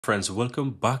Friends,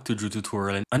 welcome back to Drew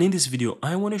Tutorial, and in this video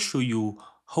I want to show you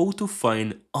how to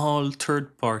find all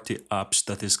third-party apps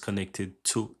that is connected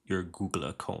to your Google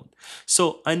account.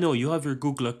 So I know you have your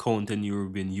Google account and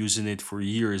you've been using it for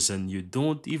years and you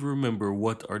don't even remember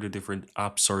what are the different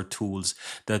apps or tools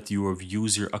that you have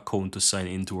used your account to sign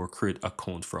into or create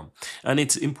account from. And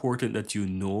it's important that you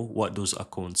know what those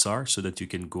accounts are so that you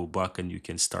can go back and you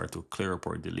can start to clear up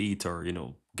or delete or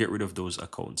get rid of those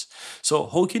accounts. So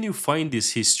how can you find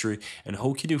this history and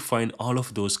how can you find all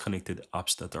of those connected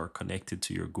apps that are connected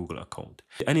to your Google account?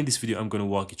 And in this video, I'm going to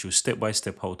walk you through step by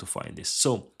step how to find this.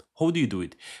 So how do you do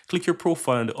it? Click your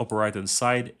profile on the upper right hand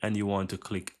side and you want to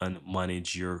click on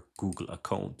manage your Google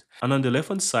account. And on the left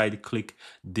hand side, click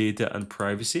data and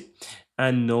privacy.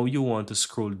 And now you want to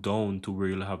scroll down to where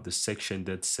you'll have the section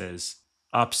that says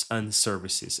apps and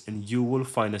services, and you will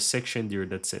find a section there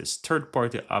that says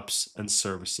third-party apps and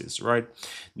services. Right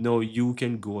now you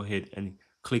can go ahead and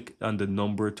click on the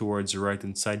number towards the right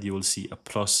hand side. You will see a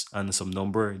plus and some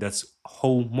number.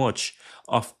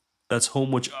 Of that's how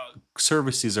much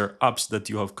services or apps that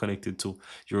you have connected to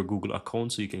your Google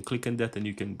account. So you can click on that and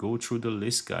you can go through the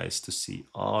list, guys, to see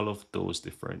all of those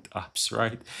different apps.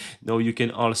 Right now you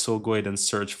can also go ahead and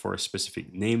search for a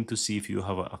specific name to see if you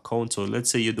have an account. So let's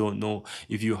say you don't know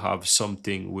if you have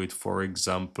something with, for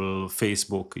example,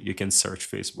 Facebook. You can search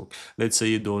Facebook. Let's say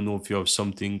you don't know if you have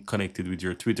something connected with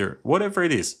your Twitter, whatever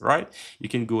it is. Right, you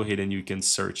can go ahead and you can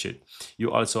search it.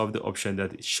 You also have the option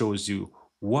that it shows you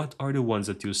what are the ones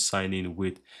that you sign in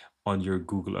with on your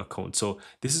Google account. So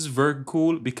this is very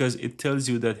cool because it tells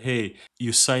you that, hey,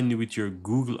 you signed in with your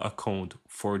Google account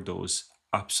for those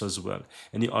apps as well.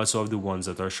 And you also have the ones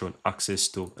that are shown access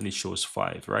to, and it shows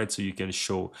 5, right? So you can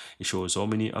show, it shows how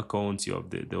many accounts you have,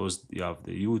 you have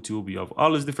the YouTube, you have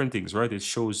all those different things, right? It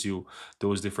shows you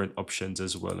those different options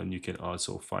as well, and you can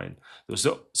also find those.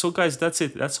 So guys, that's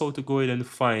it. That's how to go ahead and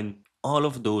find all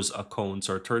of those accounts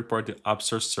or third-party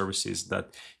apps or services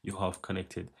that you have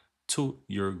connected to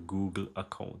your Google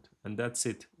account. And that's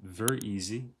it. Very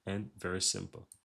easy and very simple.